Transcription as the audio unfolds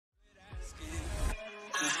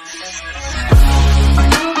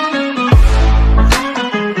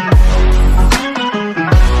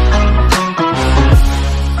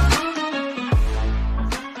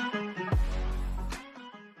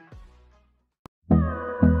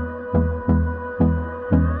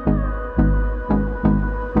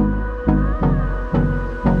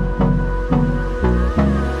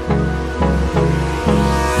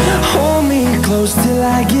close till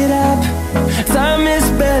I get up. Time is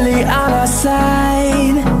barely on our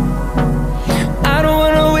side. I don't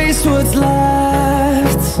wanna waste what's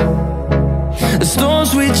left. The storms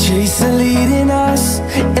we chase are leading us,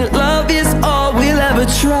 and love is all we'll ever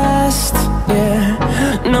trust. Yeah,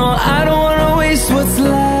 no, I don't wanna waste what's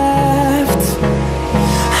left.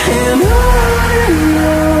 And on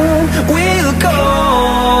we'll go,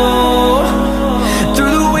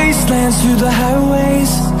 through the wastelands, through the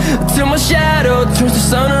highways, till my shadow turns to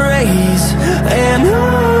sun rays. And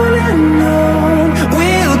on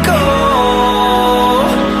we'll go,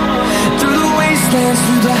 through the wastelands,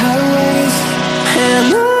 through the highways, and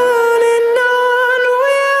on we'll go.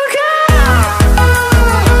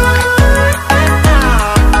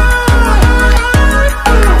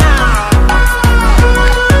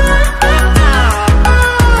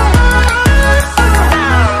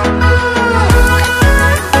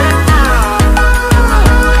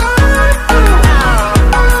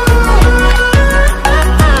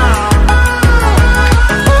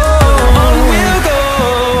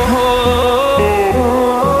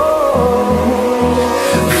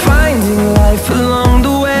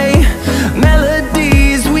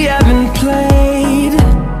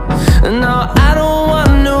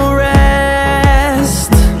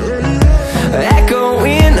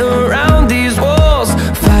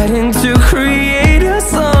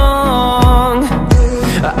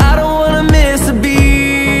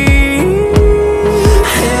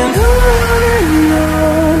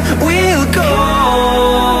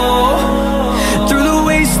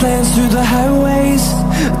 Through the highways,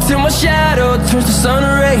 till my shadow turns to sun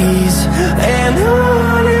rays. And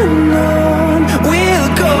on we'll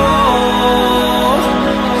go,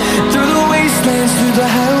 through the wastelands, through the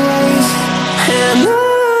highways, and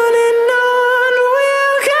on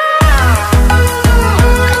we'll go.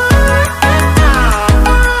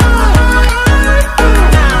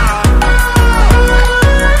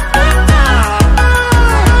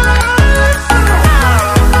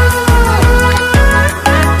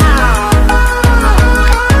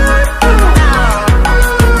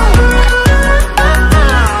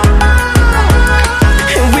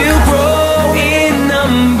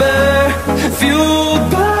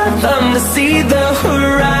 See the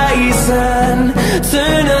horizon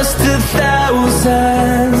turn us to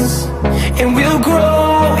thousands, and we'll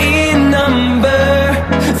grow in number,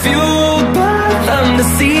 fueled by them to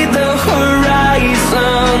see the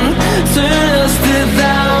horizon turn us to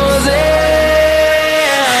thousands.